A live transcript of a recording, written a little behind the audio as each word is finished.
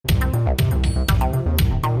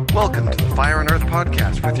Welcome to the Fire and Earth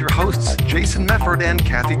podcast with your hosts, Jason Mefford and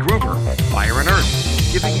Kathy Gruber. Fire and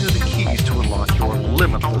Earth, giving you the keys to unlock your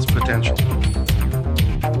limitless potential.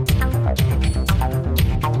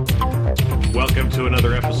 Welcome to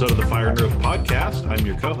another episode of the Fire and Earth podcast. I'm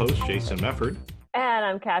your co-host, Jason Mefford. And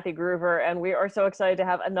I'm Kathy Gruber, and we are so excited to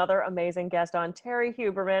have another amazing guest on, Terry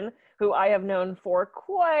Huberman, who I have known for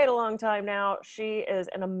quite a long time now. She is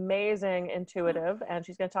an amazing intuitive, and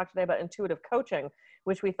she's going to talk today about intuitive coaching,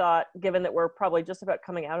 which we thought, given that we're probably just about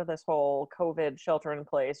coming out of this whole COVID shelter in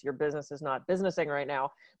place, your business is not businessing right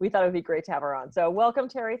now, we thought it would be great to have her on. So welcome,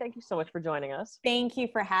 Terry. Thank you so much for joining us. Thank you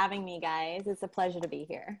for having me, guys. It's a pleasure to be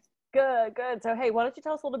here. Good. So, hey, why don't you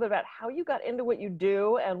tell us a little bit about how you got into what you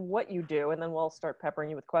do, and then we'll start peppering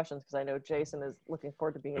you with questions, because I know Jason is looking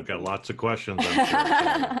forward to being I've got lots of questions, I'm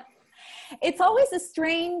sure. It's always a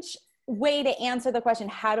strange way to answer the question,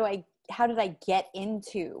 how did I get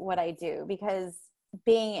into what I do? Because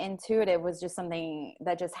being intuitive was just something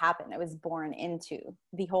that just happened. I was born into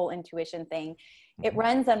the whole intuition thing. It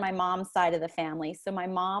runs on my mom's side of the family. So my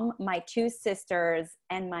mom, my two sisters,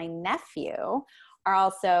 and my nephew are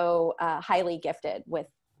also highly gifted with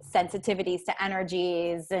sensitivities to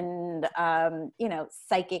energies and,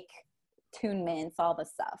 psychic tunements, all the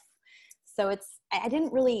stuff. So I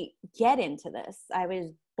didn't really get into this. I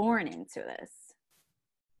was born into this.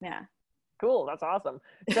 Yeah. Cool. That's awesome.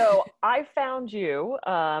 So I found you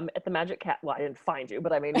at the Magic Cat. Well, I didn't find you,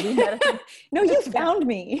 but I mean, we met No, you found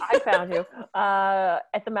me. I found you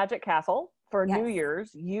at the Magic Castle for Yes. New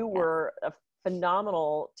Year's. You were a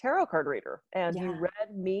phenomenal tarot card reader, and you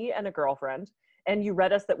read me and a girlfriend, and you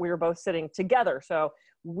read us that we were both sitting together. So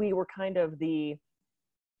we were kind of the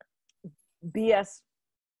BS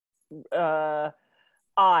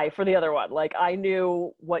I for the other one. Like, I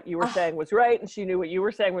knew what you were saying was right, and she knew what you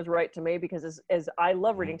were saying was right to me, because as I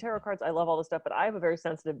love reading tarot cards, I love all this stuff, but I have a very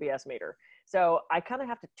sensitive BS meter. So I kind of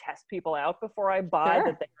have to test people out before I buy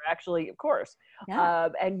that they're actually, of course. Yeah.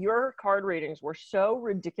 And your card readings were so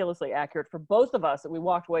ridiculously accurate for both of us that we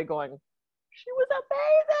walked away going, she was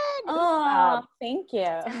amazing. Oh, thank you.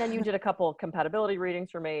 And then you did a couple of compatibility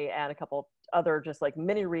readings for me and a couple other just like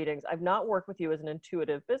mini readings. I've not worked with you as an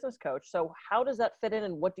intuitive business coach. So how does that fit in,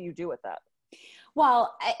 and what do you do with that?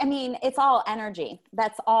 Well, I mean, it's all energy.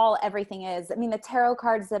 That's all everything is. I mean, the tarot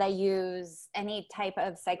cards that I use, any type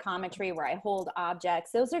of psychometry where I hold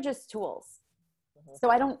objects, those are just tools. So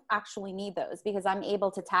I don't actually need those, because I'm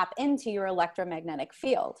able to tap into your electromagnetic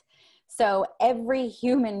field. So every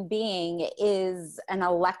human being is an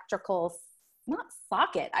electrical, not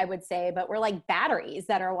socket, I would say, but we're like batteries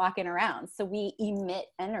that are walking around. So we emit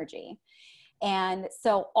energy. And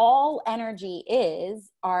so all energy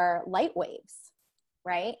are light waves,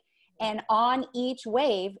 right? And on each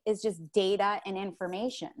wave is just data and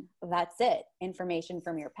information. That's it. Information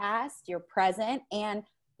from your past, your present, and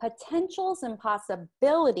potentials and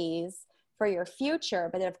possibilities for your future.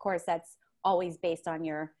 But of course, that's always based on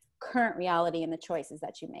your current reality and the choices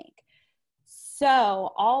that you make.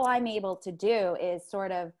 So all I'm able to do is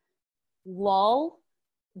sort of lull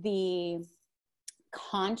the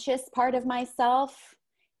conscious part of myself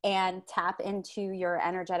and tap into your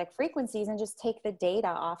energetic frequencies and just take the data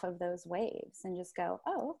off of those waves and just go,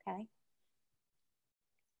 oh, okay.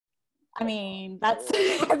 I mean, that's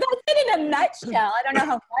it in a nutshell. I don't know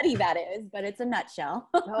how funny that is, but it's a nutshell.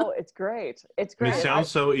 No, it's great. It's great. It sounds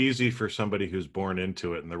so easy for somebody who's born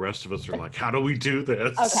into it, and the rest of us are like, how do we do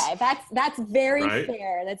this? Okay, that's very Right?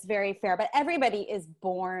 fair. That's very fair. But everybody is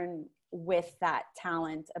born with that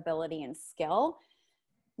talent, ability, and skill.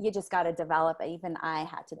 You just got to develop it. Even I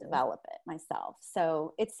had to develop it myself.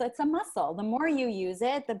 So it's a muscle. The more you use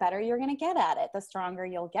it, the better you're going to get at it. The stronger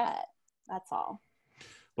you'll get. That's all.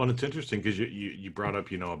 Well, and it's interesting because you brought up,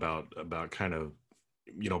 about kind of,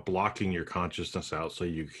 blocking your consciousness out so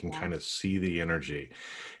you can kind of see the energy.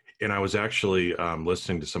 And I was actually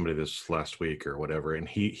listening to somebody this last week or whatever, and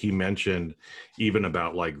he mentioned even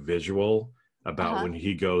about like visual, about when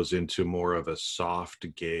he goes into more of a soft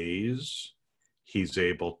gaze, he's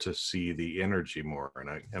able to see the energy more.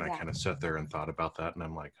 And I kind of sat there and thought about that, and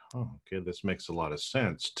I'm like, oh, okay, this makes a lot of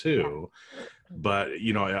sense too. Yeah. But,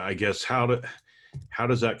 I guess how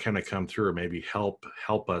does that kind of come through, or maybe help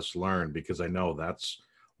us learn? Because I know that's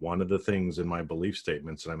one of the things in my belief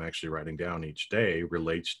statements that I'm actually writing down each day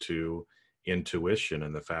relates to intuition,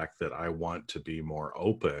 and the fact that I want to be more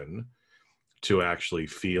open to actually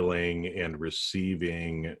feeling and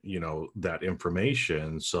receiving, that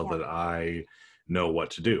information so that I know what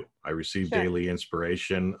to do. I receive daily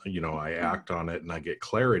inspiration, I act on it, and I get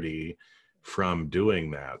clarity from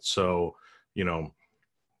doing that. So,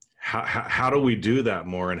 how do we do that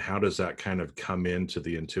more, and how does that kind of come into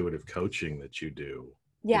the intuitive coaching that you do,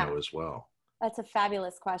 Yeah, as well? that's a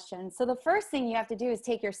fabulous question. So the first thing you have to do is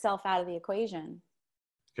take yourself out of the equation.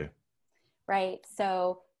 Okay. Right?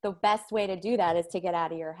 So the best way to do that is to get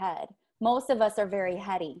out of your head. Most of us are very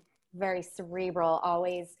heady, very cerebral,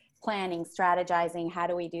 always planning, strategizing. How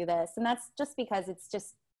do we do this? And that's just because it's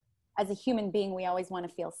just, as a human being, we always want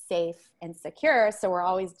to feel safe and secure. So we're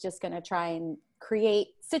always just going to try and create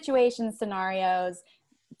situations, scenarios,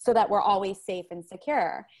 so that we're always safe and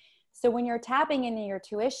secure. So when you're tapping into your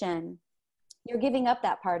tuition, you're giving up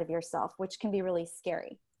that part of yourself, which can be really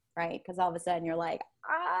scary, right? Because all of a sudden you're like,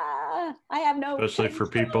 I have no Especially for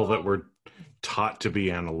people that control. were taught to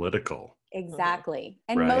be analytical. Exactly.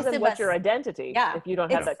 And Right. most Then of what's us, your identity yeah, if you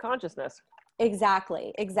don't have it's- that consciousness?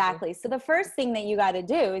 exactly. So the first thing that you got to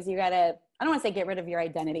do is you got to, I don't want to say get rid of your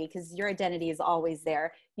identity, because your identity is always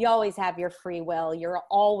there. You always have your free will. You're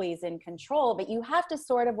always in control, but you have to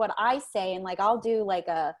sort of, what I say, and like I'll do like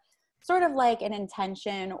a sort of like an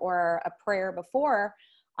intention or a prayer before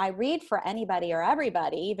I read for anybody or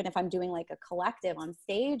everybody, even if I'm doing like a collective on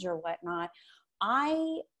stage or whatnot.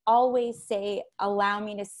 I always say, allow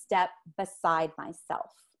me to step beside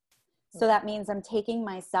myself. So that means I'm taking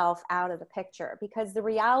myself out of the picture, because the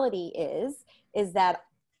reality is that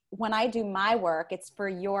when I do my work, it's for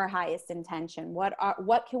your highest intention.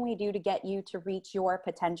 What can we do to get you to reach your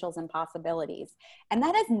potentials and possibilities? And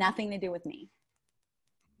that has nothing to do with me.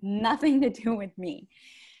 Nothing to do with me.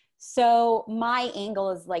 So my angle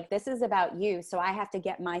is like, this is about you. So I have to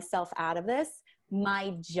get myself out of this,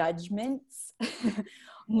 my judgments,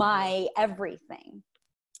 my everything.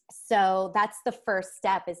 So that's the first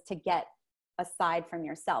step, is to get aside from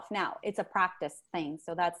yourself. Now, it's a practice thing.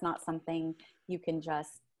 So that's not something you can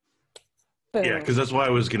just boom. Yeah, because that's why I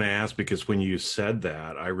was going to ask, because when you said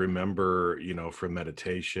that, I remember, from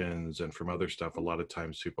meditations and from other stuff, a lot of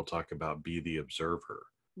times people talk about be the observer.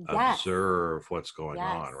 Yes. Observe what's going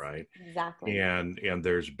on, Yes, right? exactly. And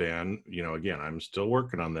there's been, again, I'm still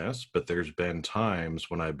working on this, but there's been times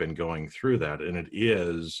when I've been going through that, and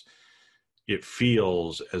it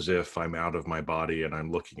feels as if I'm out of my body and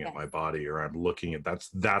I'm looking at Yes. my body, or I'm looking at,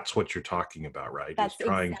 that's what you're talking about, right? That's Is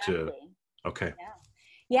trying exactly. to, okay.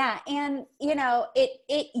 Yeah. And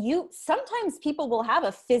you sometimes people will have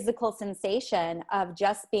a physical sensation of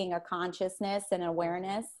just being a consciousness and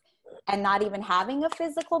awareness and not even having a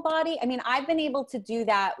physical body. I mean, I've been able to do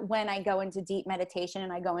that when I go into deep meditation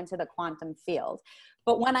and I go into the quantum field.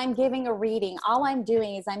 But when I'm giving a reading, all I'm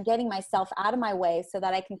doing is I'm getting myself out of my way so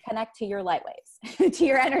that I can connect to your light waves, to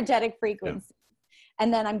your energetic frequency. Yeah.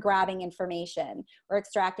 And then I'm grabbing information or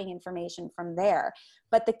extracting information from there.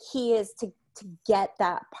 But the key is to get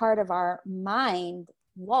that part of our mind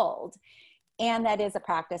lulled. And that is a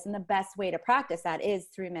practice. And the best way to practice that is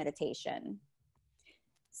through meditation.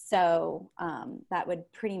 So that would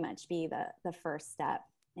pretty much be the first step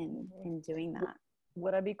in doing that.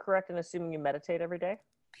 Would I be correct in assuming you meditate every day?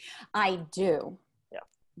 I do. Yeah.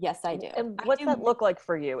 Yes, I do. And what's that look like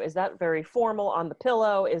for you? Is that very formal on the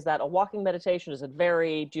pillow? Is that a walking meditation? Is it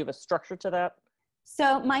do you have a structure to that?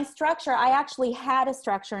 So my structure, I actually had a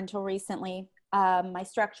structure until recently. My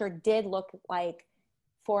structure did look like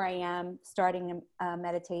 4 a.m. starting a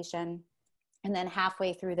meditation, and then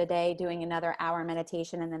halfway through the day doing another hour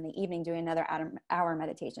meditation, and then the evening doing another hour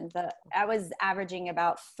meditation. So I was averaging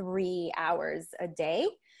about 3 hours a day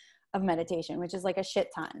of meditation, which is like a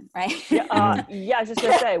shit ton, right? Yeah, I was just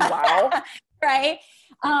gonna say, wow. Right.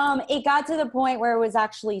 It got to the point where it was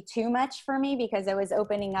actually too much for me, because I was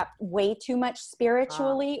opening up way too much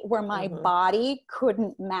spiritually, where my body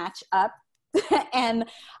couldn't match up. And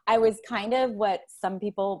I was kind of what some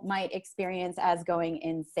people might experience as going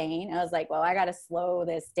insane. I was like, well, I got to slow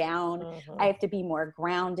this down. I have to be more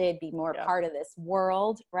grounded, be more part of this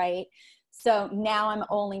world. Right. So now I'm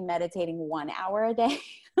only meditating 1 hour a day.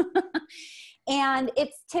 And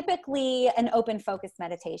it's typically an open focus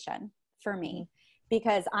meditation for me,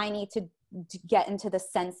 because I need to get into the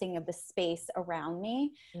sensing of the space around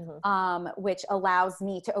me, which allows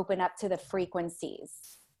me to open up to the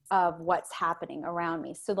frequencies of what's happening around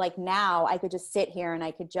me. So like now I could just sit here and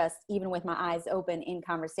I could just, even with my eyes open in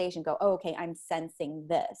conversation, go, oh, okay, I'm sensing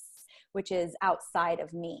this, which is outside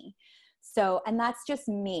of me. So, and that's just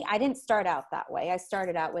me. I didn't start out that way. I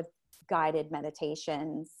started out with guided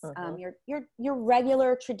meditations, your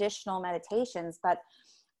regular traditional meditations, but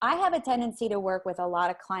I have a tendency to work with a lot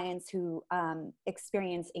of clients who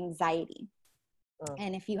experience anxiety.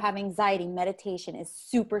 And if you have anxiety, meditation is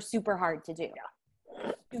super, super hard to do.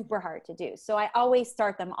 Super hard to do. So I always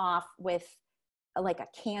start them off with like a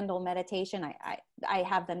candle meditation, I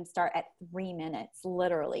have them start at 3 minutes,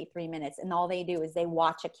 literally 3 minutes. And all they do is they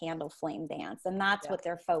watch a candle flame dance. And that's what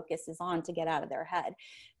their focus is on to get out of their head.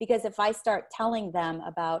 Because if I start telling them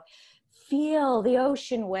about feel the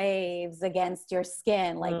ocean waves against your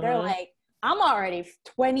skin, like they're like, I'm already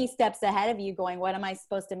 20 steps ahead of you going, what am I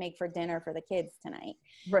supposed to make for dinner for the kids tonight?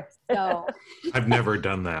 Right. So I've never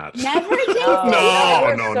done that. never, Jason.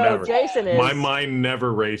 No, so never. Jason is My mind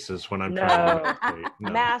never races when I'm trying to meditate.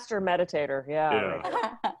 No. master meditator. Yeah.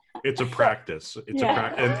 Right. It's a practice. It's a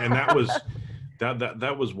practice. And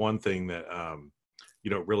that was one thing that, you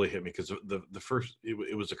know, really hit me, because the first,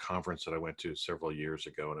 it was a conference that I went to several years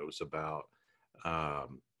ago, and it was about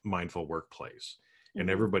mindful workplace. And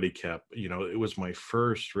everybody kept, you know, it was my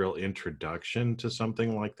first real introduction to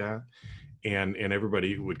something like that. And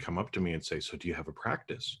everybody would come up to me and say, so do you have a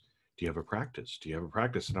practice? Do you have a practice? Do you have a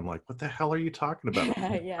practice? And I'm like, what the hell are you talking about?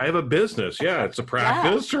 I have a business. Yeah, it's a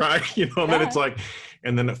practice, right? You know, and then it's like,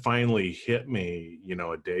 and then it finally hit me, you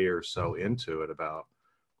know, a day or so into it about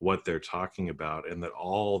what they're talking about, and that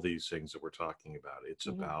all these things that we're talking about, it's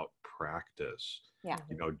about practice. Yeah.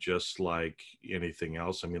 You know, just like anything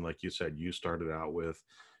else. I mean, like you said, you started out with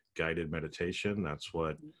guided meditation. That's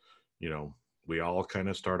what, you know, we all kind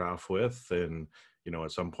of start off with. And, you know,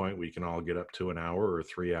 at some point we can all get up to an hour or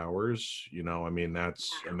 3 hours, you know, I mean,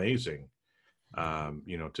 that's amazing,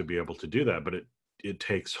 you know, to be able to do that, but it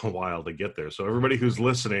takes a while to get there. So everybody who's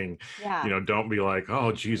listening, you know, don't be like,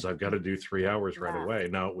 oh, geez, I've got to do 3 hours right away.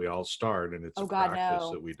 No, we all start, and it's a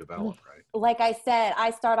practice that we develop, right? Like I said,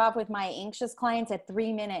 I start off with my anxious clients at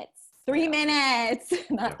 3 minutes. 3 minutes,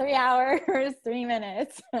 not 3 hours, 3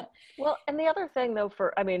 minutes. Well, and the other thing though,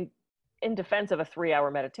 in defense of a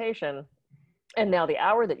 3-hour meditation, and now the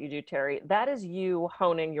hour that you do, Terry, that is you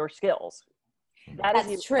honing your skills. That's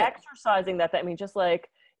you true. Exercising that. I mean, just like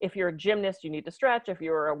if you're a gymnast, you need to stretch. If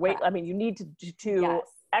you're a weight, I mean, you need to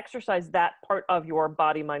exercise that part of your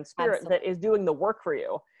body, mind, spirit that is doing the work for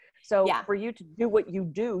you. So for you to do what you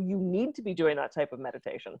do, you need to be doing that type of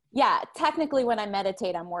meditation. Yeah. Technically, when I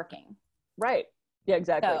meditate, I'm working. Right. Yeah,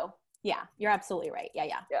 exactly. So yeah, you're absolutely right. Yeah.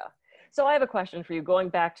 So I have a question for you, going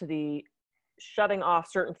back to the shutting off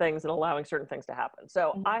certain things and allowing certain things to happen.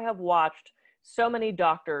 So I have watched so many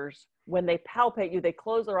doctors, when they palpate you, they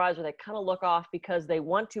close their eyes or they kind of look off because they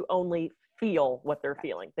want to only feel what they're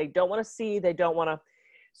feeling. They don't want to see, they don't want to.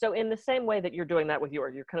 So in the same way that you're doing that with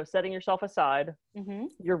yours, you're kind of setting yourself aside,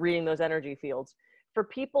 you're reading those energy fields. For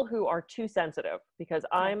people who are too sensitive, because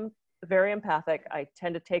I'm very empathic, I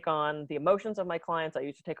tend to take on the emotions of my clients. I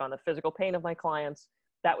used to take on the physical pain of my clients.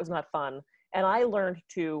 That was not fun. And I learned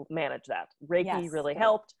to manage that. Reiki really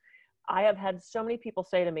helped. I have had so many people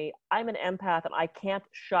say to me, I'm an empath and I can't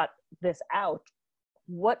shut this out.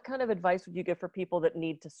 What kind of advice would you give for people that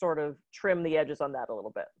need to sort of trim the edges on that a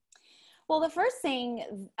little bit? Well, the first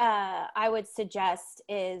thing I would suggest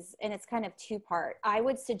is, and it's kind of two-part, I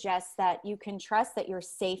would suggest that you can trust that you're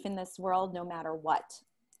safe in this world no matter what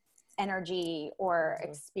energy or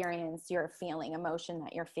experience you're feeling, emotion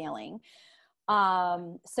that you're feeling.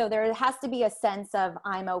 So there has to be a sense of,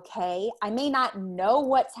 I'm okay. I may not know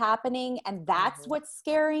what's happening and that's what's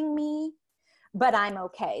scaring me, but I'm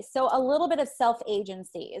okay. So a little bit of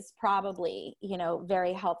self-agency is probably, you know,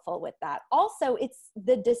 very helpful with that. Also, it's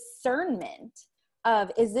the discernment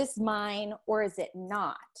of, is this mine or is it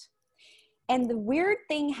not? And the weird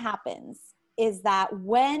thing happens is that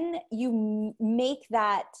when you make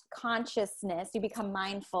that consciousness, you become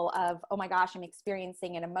mindful of, oh my gosh, I'm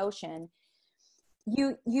experiencing an emotion.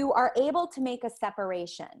 You are able to make a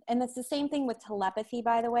separation. And it's the same thing with telepathy,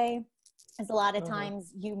 by the way, is a lot of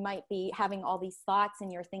times you might be having all these thoughts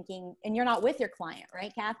and you're thinking, and you're not with your client,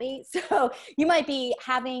 right, Kathy? So you might be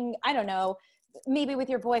having, I don't know, maybe with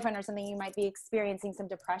your boyfriend or something, you might be experiencing some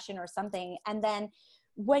depression or something. And then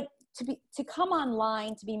to come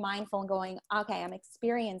online, to be mindful and going, okay, I'm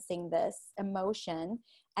experiencing this emotion.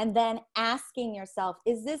 And then asking yourself,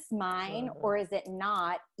 is this mine or is it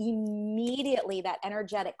not? Immediately that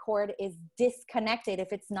energetic cord is disconnected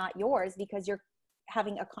if it's not yours, because you're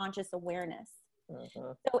having a conscious awareness.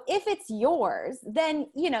 So if it's yours, then,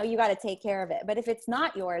 you know, you got to take care of it. But if it's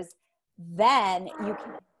not yours, then you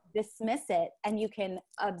can dismiss it and you can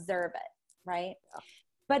observe it, right?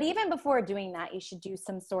 But even before doing that, you should do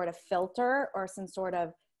some sort of filter or some sort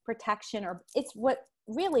of protection, or it's what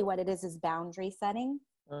it is boundary setting.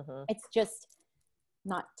 It's just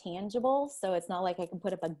not tangible. So it's not like I can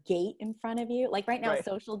put up a gate in front of you. Like right now,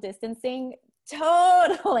 social distancing,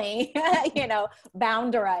 totally, you know,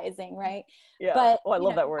 boundarizing, right? Yeah. But I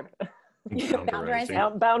love that word.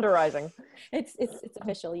 Boundarizing. It's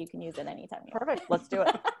official. You can use it anytime. Perfect. Let's do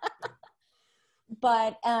it.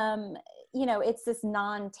 but you know, it's this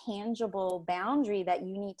non-tangible boundary that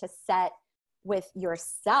you need to set with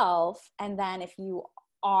yourself. And then if you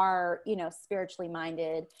are, you know, spiritually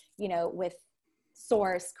minded, you know, with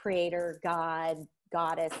source, creator, God,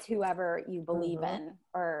 goddess, whoever you believe in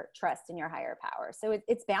or trust in your higher power. So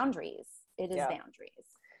it's boundaries. It is boundaries.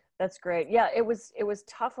 That's great. Yeah, it was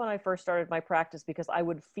tough when I first started my practice because I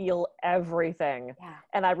would feel everything. Yeah.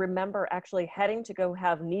 And I remember actually heading to go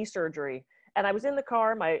have knee surgery. And I was in the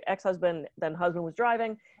car, my ex-husband, then husband was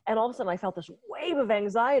driving. And all of a sudden I felt this wave of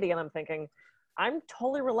anxiety. And I'm thinking, I'm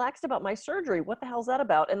totally relaxed about my surgery. What the hell's that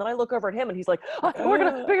about? And then I look over at him and he's like, oh, we're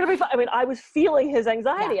gonna be fine. I mean, I was feeling his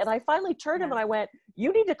anxiety. And I finally turned him and I went,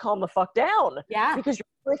 you need to calm the fuck down. Yeah. Because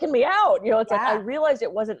you're freaking me out. You know, it's like, I realized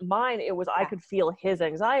it wasn't mine. It was, I could feel his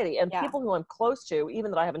anxiety. And people who I'm close to,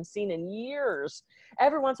 even that I haven't seen in years,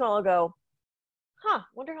 every once in a while I'll go,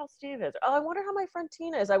 wonder how Steve is. Oh, I wonder how my friend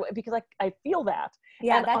Tina is. Because I feel that.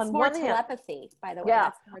 Yeah, and that's more telepathy, by the way. Yeah,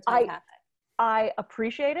 that's more telepathic. I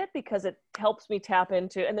appreciate it because it helps me tap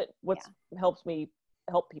into, and helps me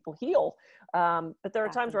help people heal. But there are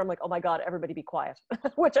times where I'm like, oh my God, everybody be quiet,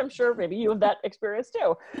 which I'm sure maybe you have that experience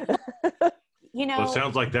too. You know, well, it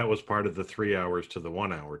sounds like that was part of the 3 hours to the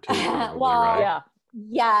 1 hour too. Probably, well, right?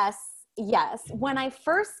 Yes. When I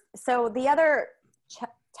first, so the other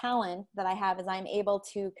talent that I have is I'm able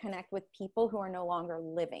to connect with people who are no longer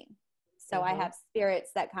living. So I have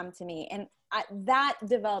spirits that come to me, and that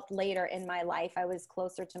developed later in my life. I was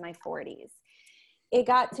closer to my 40s. It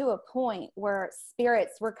got to a point where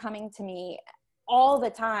spirits were coming to me all the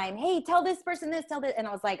time. Hey, tell this person this, tell this. And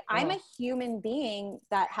I was like, I'm a human being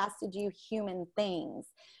that has to do human things.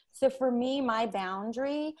 So for me, my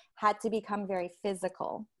boundary had to become very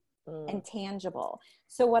physical and tangible.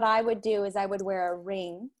 So what I would do is I would wear a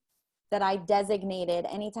ring that I designated.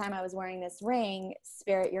 Anytime I was wearing this ring,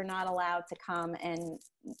 spirit, you're not allowed to come. And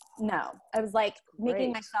no, I was like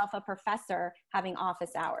making myself a professor having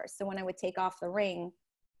office hours. So when I would take off the ring,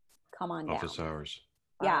 come on down. Office hours.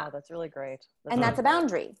 Yeah, that's really great. That's a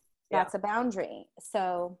boundary. That's a boundary.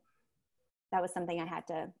 So that was something I had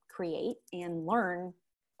to create and learn,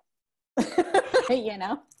 you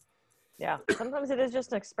know? Yeah. Sometimes it is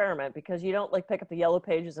just an experiment because you don't like pick up the yellow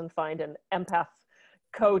pages and find an empath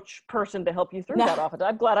coach person to help you through that often.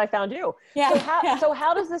 I'm glad I found you. Yeah. So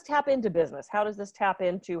how does this tap into business? How does this tap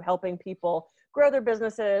into helping people grow their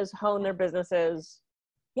businesses, hone their businesses?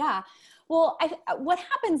 Yeah. Well, what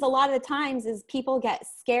happens a lot of the times is people get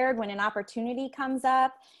scared when an opportunity comes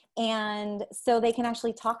up, and so they can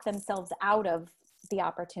actually talk themselves out of the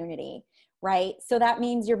opportunity, right? So that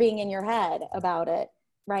means you're being in your head about it,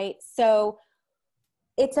 right? So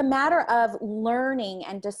it's a matter of learning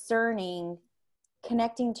and discerning,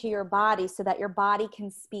 connecting to your body so that your body can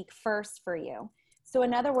speak first for you. So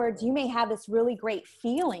in other words, you may have this really great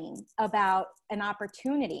feeling about an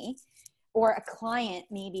opportunity or a client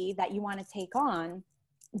maybe that you want to take on,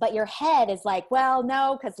 but your head is like, well,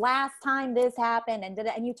 no, because last time this happened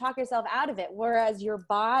and you talk yourself out of it. Whereas your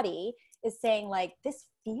body is saying like, this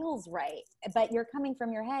feels right, but you're coming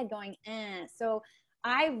from your head going, So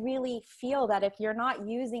I really feel that if you're not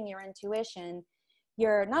using your intuition,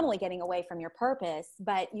 you're not only getting away from your purpose,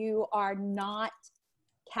 but you are not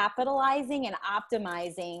capitalizing and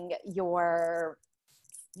optimizing your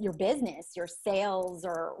business, your sales,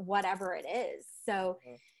 or whatever it is. So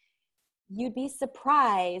you'd be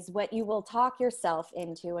surprised what you will talk yourself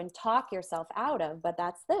into and talk yourself out of, but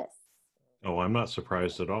that's this. Oh, I'm not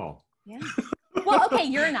surprised at all. Yeah. Well, okay,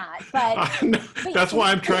 you're not, but that's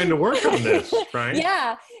why I'm trying to work on this, right?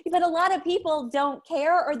 Yeah, but a lot of people don't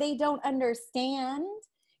care or they don't understand,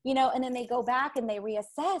 you know, and then they go back and they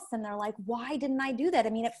reassess and they're like, why didn't I do that? I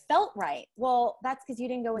mean, it felt right. Well, that's because you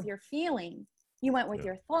didn't go with your feeling. You went with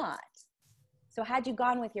your thought. So had you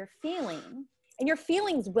gone with your feeling, and your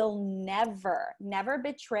feelings will never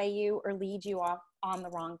betray you or lead you off on the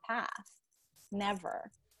wrong path. Never.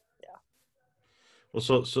 Well,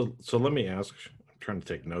 so let me ask, I'm trying to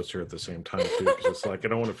take notes here at the same time too, because it's like, I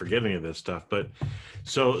don't want to forget any of this stuff, but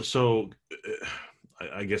so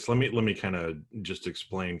I guess let me kind of just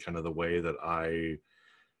explain kind of the way that I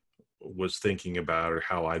was thinking about or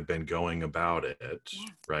how I've been going about it,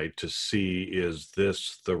 right? To see, is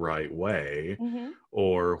this the right way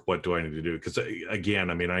or what do I need to do? Because again,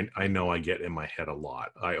 I mean, I know I get in my head a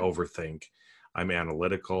lot. I overthink. I'm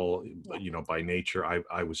analytical, you know, by nature.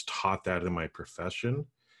 I was taught that in my profession.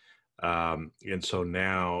 And so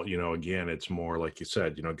now, you know, again, it's more like you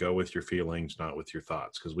said, you know, go with your feelings, not with your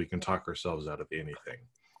thoughts, because we can talk ourselves out of anything.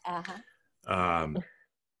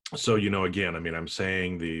 so, again, I mean, I'm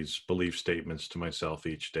saying these belief statements to myself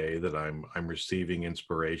each day that I'm receiving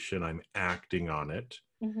inspiration, I'm acting on it,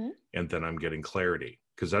 Mm-hmm. and then I'm getting clarity.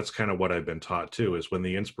 Because that's kind of what I've been taught too, is when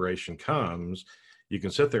the inspiration comes, you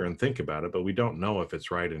can sit there and think about it, but we don't know if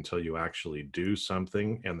it's right until you actually do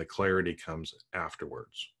something, and the clarity comes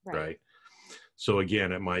afterwards, right? So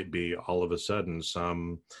again, it might be all of a sudden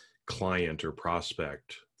some client or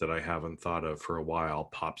prospect that I haven't thought of for a while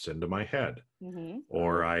pops into my head. Mm-hmm.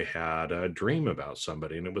 Or I had a dream about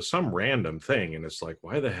somebody and it was some random thing. And it's like,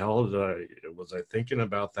 why the hell was I thinking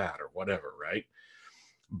about that or whatever, right?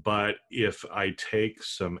 But if I take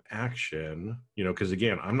some action, because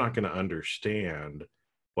again, I'm not going to understand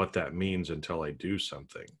what that means until I do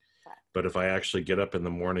something. But if I actually get up in the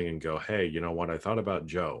morning and go, hey, you know what? I thought about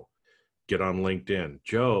Joe. Get on LinkedIn.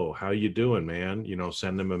 Joe, how you doing, man?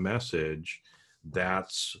 Send him a message.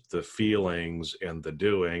 That's the feelings and the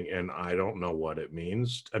doing. And I don't know what it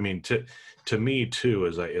means. I mean, to me too,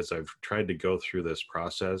 as I've tried to go through this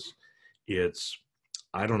process,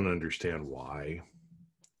 I don't understand why.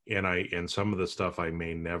 And some of the stuff I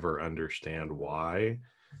may never understand why,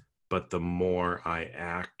 but the more I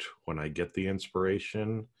act when I get the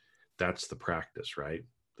inspiration, that's the practice, right?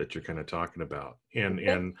 That you're kind of talking about. And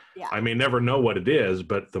Yeah. I may never know what it is,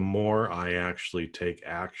 but the more I actually take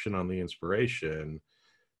action on the inspiration,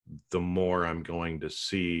 the more I'm going to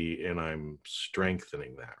see, and I'm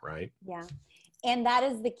strengthening that, right? Yeah. And that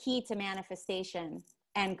is the key to manifestation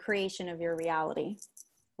and creation of your reality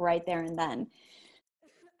right there and then.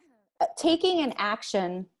 Taking an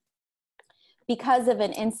action because of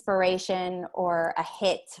an inspiration or a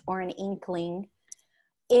hit or an inkling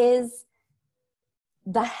is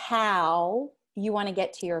the how you want to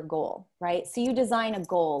get to your goal, right? So you design a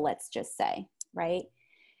goal, let's just say, right?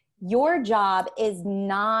 Your job is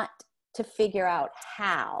not to figure out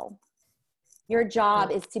how. Your job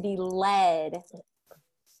is to be led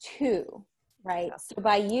to, right? So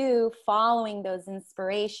by you following those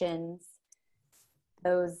inspirations,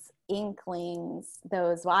 those inklings,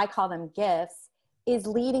 those, well, I call them gifts, is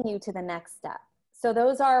leading you to the next step. So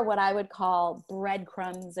those are what I would call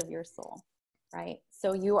breadcrumbs of your soul, right?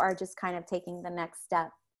 So you are just kind of taking the next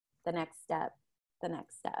step, the next step, the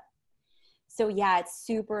next step. So yeah, it's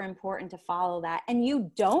super important to follow that. And you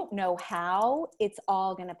don't know how it's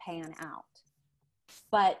all going to pan out.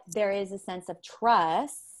 But there is a sense of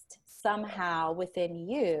trust somehow within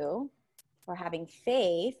you, or having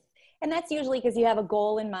faith. And that's usually because you have a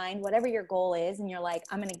goal in mind, whatever your goal is, and you're like,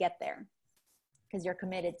 I'm going to get there because you're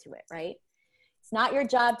committed to it, right? It's not your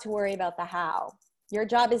job to worry about the how. Your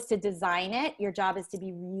job is to design it. Your job is to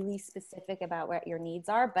be really specific about what your needs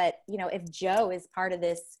are. But, if Joe is part of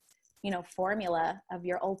this, formula of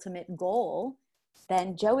your ultimate goal,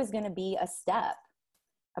 then Joe is going to be a step,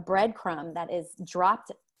 a breadcrumb that is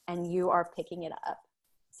dropped and you are picking it up.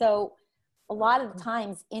 So a lot of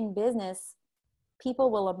times in business, people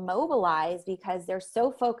will immobilize because they're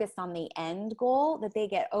so focused on the end goal that they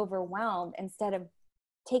get overwhelmed instead of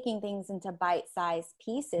taking things into bite-sized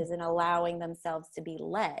pieces and allowing themselves to be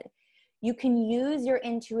led. You can use your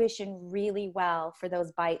intuition really well for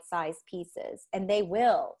those bite-sized pieces, and they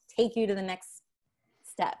will take you to the next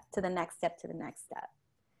step, to the next step, to the next step.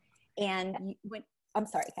 And I'm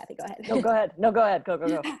sorry, Kathy, go ahead. No, go ahead. No, go ahead.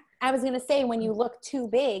 Go. I was going to say, when you look too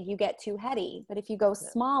big, you get too heady. But if you go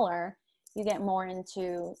smaller, you get more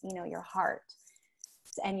into, your heart.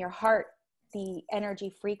 And your heart, the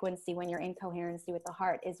energy frequency, when you're in coherency with the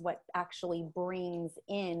heart, is what actually brings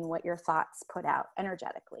in what your thoughts put out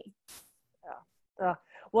energetically. Yeah.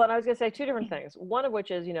 Well, and I was going to say two different things. One of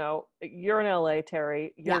which is, you're in LA,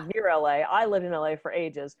 Terry. You're near LA. I lived in LA for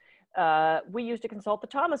ages. We used to consult the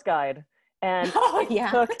Thomas Guide. And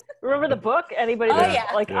remember the book? Anybody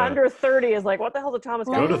that's under 30 is like, what the hell's a Thomas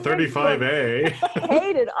Guide? Go to 35A.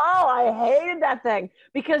 I hated that thing,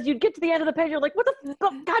 because you'd get to the end of the page, you're like, what the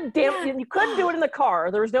God damn it. You couldn't do it in the car.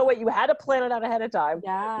 There was no way. You had to plan it out ahead of time.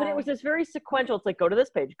 Yeah. But it was this very sequential. It's like, go to this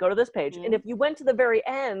page, go to this page. And if you went to the very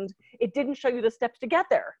end, it didn't show you the steps to get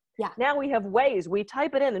there. Yeah. Now we have Waze. We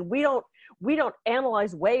type it in, and we don't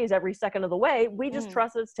analyze Waze every second of the way. We just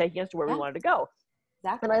trust that it's taking us to where we wanted to go.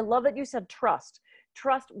 Exactly. And I love that you said trust.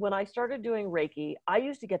 Trust, when I started doing Reiki, I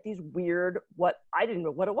used to get these weird, I didn't know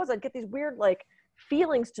what it was. I'd get these weird,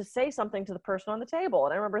 feelings to say something to the person on the table.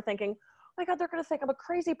 And I remember thinking, oh my God, they're going to think I'm a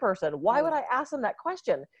crazy person. Why would I ask them that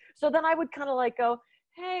question? So then I would kind of go,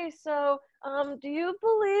 hey, so do you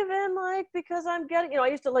believe in, because I'm getting, I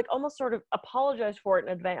used to almost sort of apologize for it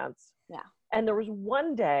in advance. Yeah. And there was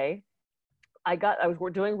one day we're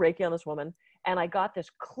doing Reiki on this woman, and I got this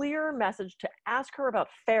clear message to ask her about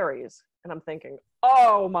fairies. And I'm thinking,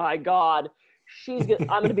 oh my God, I'm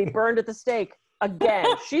gonna be burned at the stake again.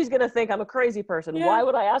 She's gonna think I'm a crazy person. Yeah. Why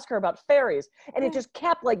would I ask her about fairies? And it just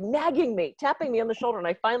kept like nagging me, tapping me on the shoulder. And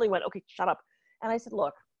I finally went, okay, shut up. And I said,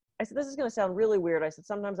 look, this is gonna sound really weird. I said,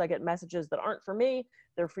 sometimes I get messages that aren't for me,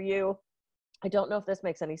 they're for you. I don't know if this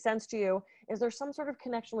makes any sense to you. Is there some sort of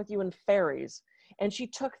connection with you and fairies? And she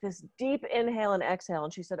took this deep inhale and exhale,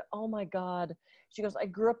 and she said, oh my God. She goes, I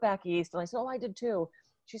grew up back east. And I said, oh, I did too.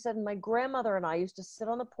 She said, my grandmother and I used to sit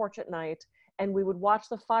on the porch at night and we would watch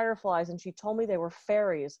the fireflies, and she told me they were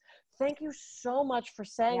fairies. Thank you so much for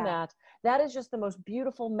saying that. That is just the most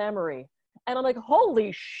beautiful memory. And I'm like,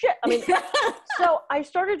 holy shit. I mean, so I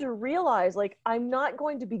started to realize, like, I'm not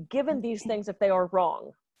going to be given these things if they are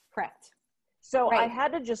wrong. Correct. So I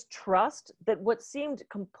had to just trust that what seemed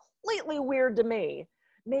completely weird to me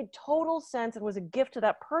made total sense and was a gift to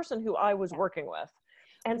that person who I was working with.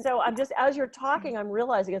 And so I'm just, as you're talking, I'm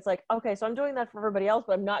realizing it's like, okay, so I'm doing that for everybody else,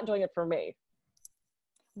 but I'm not doing it for me.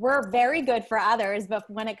 We're very good for others, but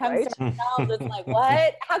when it comes to ourselves, it's like,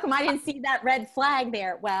 what? How come I didn't see that red flag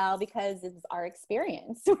there? Well, because it's our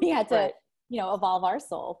experience. We had to, evolve our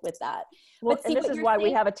soul with that. Well, and this is why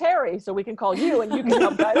we have a Terry, so we can call you and you can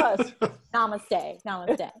help guide us. Namaste.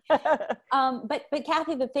 But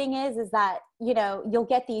Kathy, the thing is that, you'll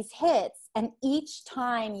get these hits, and each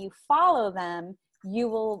time you follow them, you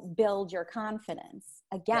will build your confidence.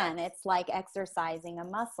 Again, it's like exercising a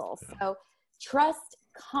muscle. So trust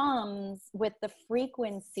comes with the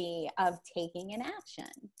frequency of taking an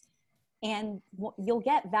action, and you'll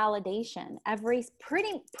get validation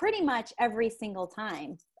pretty much every single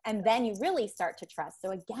time. And then you really start to trust.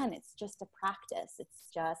 So again, it's just a practice. It's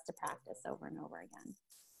just a practice over and over again.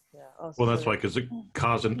 Yeah. Well, that's why, because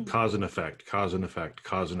cause and effect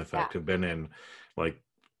have been in like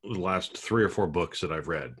the last 3 or 4 books that I've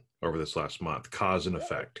read over this last month. Cause and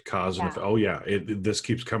effect. Oh yeah, this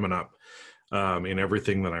keeps coming up in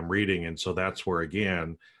everything that I'm reading, and so that's where,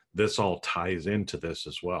 again, this all ties into this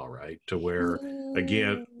as well, right? To where,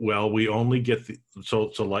 again, well, we only get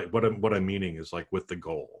so like what I'm meaning is, like, with the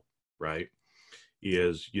goal, right?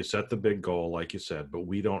 Is you set the big goal, like you said, but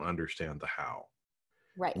we don't understand the how.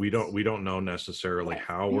 Right. We don't know necessarily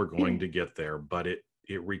how we're going to get there, but it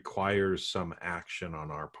requires some action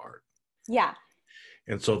on our part. Yeah.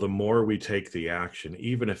 And so the more we take the action,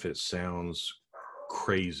 even if it sounds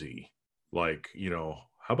crazy, like,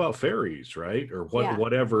 how about fairies, right? Or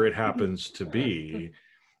whatever it happens to be,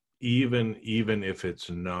 even if it's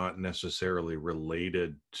not necessarily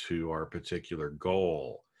related to our particular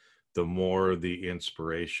goal, the more the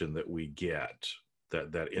inspiration that we get,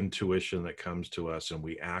 that intuition that comes to us and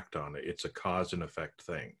we act on it, it's a cause and effect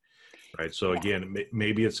thing, right? So again,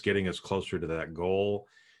 maybe it's getting us closer to that goal.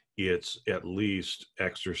 It's at least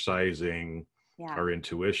exercising our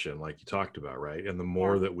intuition, like you talked about, right? And the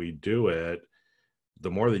more that we do it, the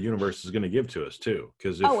more the universe is going to give to us too.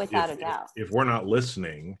 Because if we're not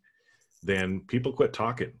listening, then people quit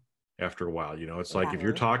talking after a while. It's like, if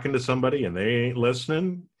you're talking to somebody and they ain't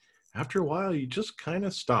listening, after a while, you just kind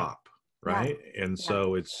of stop, right? And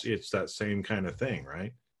so it's that same kind of thing,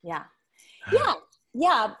 right? Yeah. If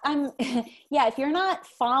you're not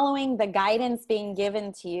following the guidance being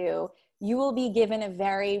given to you, you will be given a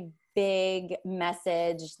very big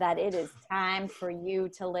message that it is time for you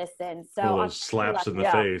to listen. So those slaps in the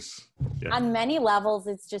face. On many levels,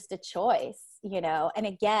 it's just a choice, and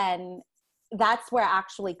again, that's where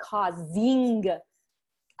actually causing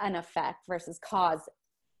an effect versus cause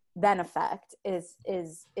then effect is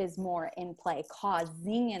more in play.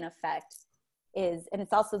 Causing an effect is, and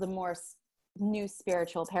it's also the more new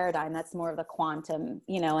spiritual paradigm. That's more of the quantum,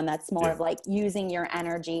 and that's more of like using your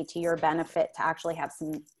energy to your benefit to actually have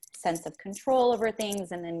some sense of control over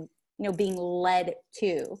things, and then being led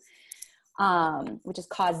to which is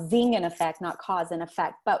causing an effect, not cause and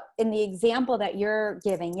effect. But in the example that you're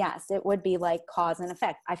giving, yes, it would be like cause and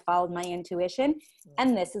effect. I followed my intuition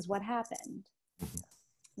and this is what happened.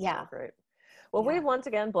 Yeah. So great. Well, we've once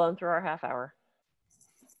again blown through our half hour.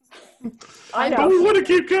 I know. We want to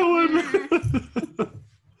keep going.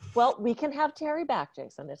 Well, we can have Terry back,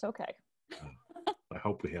 Jason. It's okay. I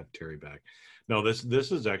hope we have Terry back. No, this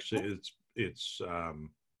is actually, it's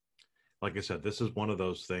like I said, this is one of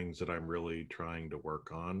those things that I'm really trying to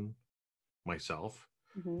work on myself,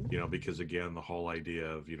 because again, the whole idea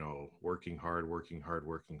of, working hard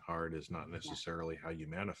is not necessarily how you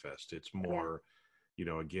manifest. It's more,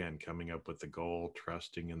 again, coming up with the goal,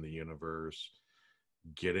 trusting in the universe,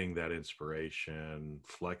 getting that inspiration,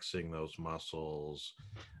 flexing those muscles.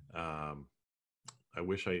 I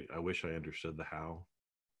wish I understood the how,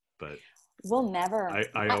 but we'll never. I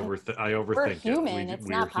overthink we're human. it. It's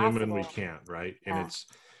We're not human. possible. We can't, right? And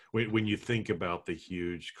when you think about the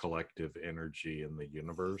huge collective energy in the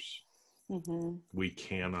universe, we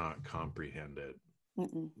cannot comprehend it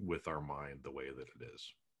with our mind the way that it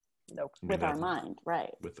is. Nope. I mean, With our mind,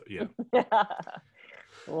 right? With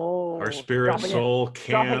Oh, our spirit soul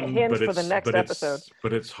dropping can, hints but for the next episode.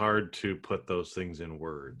 but it's hard to put those things in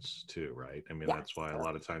words too, right? I mean, Yeah. that's why a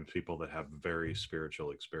lot of times people that have very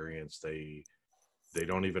spiritual experience, they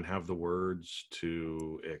don't even have the words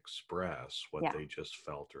to express what they just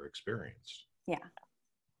felt or experienced. Yeah,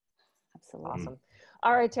 absolutely. Awesome.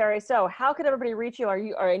 All right, Terry. So how can everybody reach you?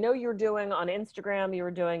 I know you're doing on Instagram, you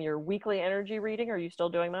were doing your weekly energy reading. Are you still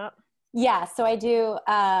doing that? Yeah, so I do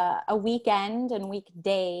a weekend and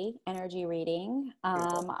weekday energy reading.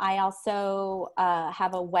 I also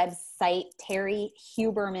have a website,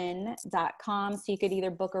 terryhuberman.com. So you could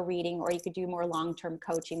either book a reading or you could do more long-term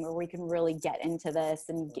coaching where we can really get into this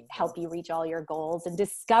and help you reach all your goals and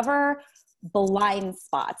discover blind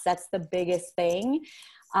spots. That's the biggest thing,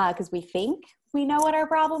 because we think we know what our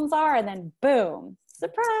problems are and then boom,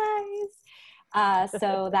 surprise.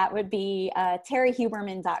 So that would be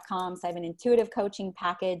terryhuberman.com. So I have an intuitive coaching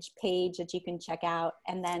package page that you can check out.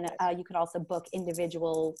 And then you could also book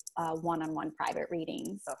individual one-on-one private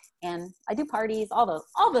readings. And I do parties, all the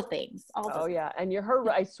things. Yeah. And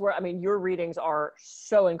I swear, I mean, your readings are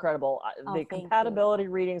so incredible. The compatibility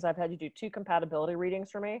readings, I've had you do 2 compatibility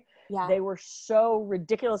readings for me. Yeah. They were so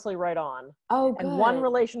ridiculously right on. Oh, good. And one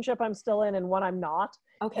relationship I'm still in and one I'm not.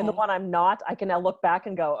 Okay. And the one I'm not, I can now look back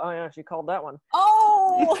and go, oh yeah, she called that one.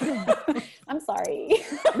 Oh, I'm sorry.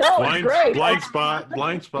 No, it's great. Blind spot.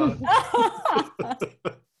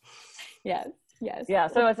 Yes. Yeah,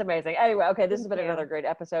 so it's amazing. Anyway, okay, this has been another great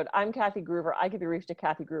episode. I'm Kathy Groover. I can be reached at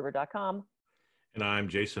kathygruver.com. And I'm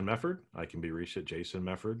Jason Mefford. I can be reached at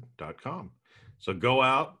jasonmefford.com. So go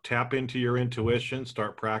out, tap into your intuition,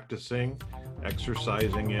 start practicing,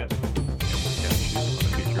 exercising it,